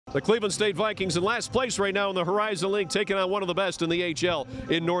The Cleveland State Vikings in last place right now in the Horizon League, taking on one of the best in the HL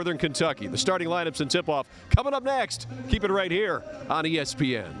in Northern Kentucky. The starting lineups and tip-off coming up next. Keep it right here on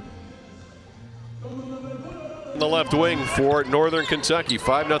ESPN. The left wing for Northern Kentucky,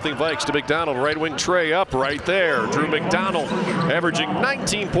 5-0 Vikes to McDonald. Right wing Trey up right there. Drew McDonald averaging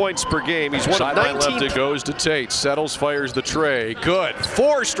 19 points per game. He's one of 19. Left it goes to Tate. Settles, fires the Trey. Good.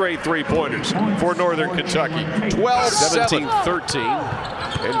 4 straight three-pointers for Northern Kentucky. 12, 17, 13.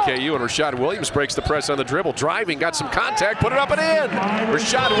 NKU and Rashad Williams breaks the press on the dribble. Driving, got some contact, put it up and in.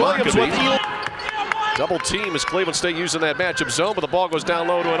 Rashad Williams with heel. Double team as Cleveland State using that matchup zone, but the ball goes down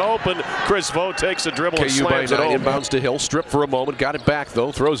low to an open. Chris Vo takes a dribble and slams it over. Inbounds to Hill, stripped for a moment, got it back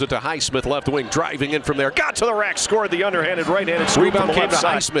though, throws it to Highsmith, left wing, driving in from there, got to the rack, scored the underhanded right-handed scoop. Rebound came to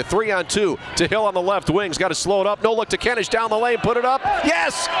Highsmith, 3-on-2 to Hill on the left wing's got to slow it up, no look to Kenich down the lane, put it up,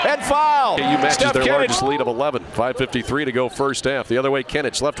 yes, and foul. KU matches their largest lead of 11, 5:53 to go first half. The other way,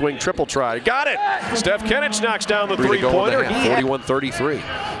 Kenich, left wing triple try, got it. Steph Kenich knocks down the three-pointer. 41-33.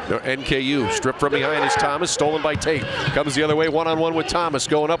 NKU stripped from behind is Thomas, stolen by Tate. Comes the other way, one-on-one with Thomas,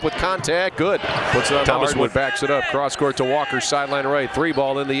 going up with contact, good. Puts it on Thomas Wood, backs it up, cross court to Walker, sideline right,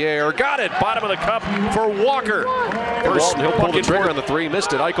 3-ball in the air, got it, bottom of the cup for Walker. First, he'll pull the trigger on the 3,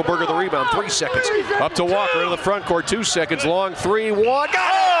 missed it. Eichelberger the rebound, 3 seconds. Up to Walker into the front court, 2 seconds, long 3, 1, got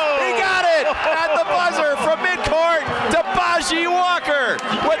it! He got it at the buzzer from midcourt to Baji Walker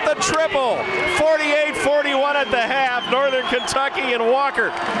with the triple. 48-41 at the half. Northern Kentucky and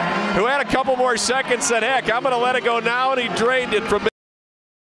Walker, who had a couple more seconds, said, heck, I'm going to let it go now, and he drained it from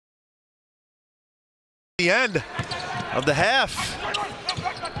the end of the half.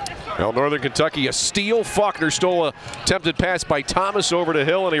 Well, Northern Kentucky, a steal. Faulkner stole a attempted pass by Thomas over to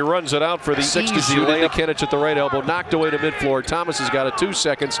Hill, and he runs it out for the easy layup. Kenich at the right elbow, knocked away to midfloor. Thomas has got it, 2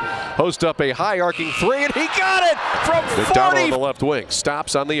 seconds. Host up a high arcing 3, and he got it from 40. McDonald on the left wing,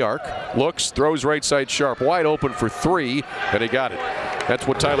 stops on the arc, looks, throws right side Sharp, wide open for 3, and he got it. That's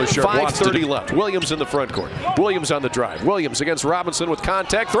what Tyler Sharp wants to do. 5:30 left. Williams in the front court. Williams on the drive. Williams against Robinson with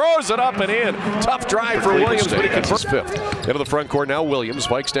contact. Throws it up and in. Tough drive for Williams, but he converts 5th. Into the front court now, Williams.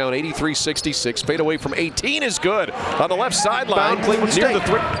 Vikes down 83-66. Fade away from 18 is good. On the left sideline, Cleveland near the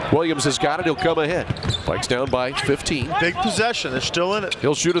 3. Williams has got it. He'll come ahead. Vikes down by 15. Big possession. They're still in it.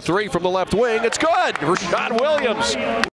 He'll shoot a 3 from the left wing. It's good. Rashad Williams.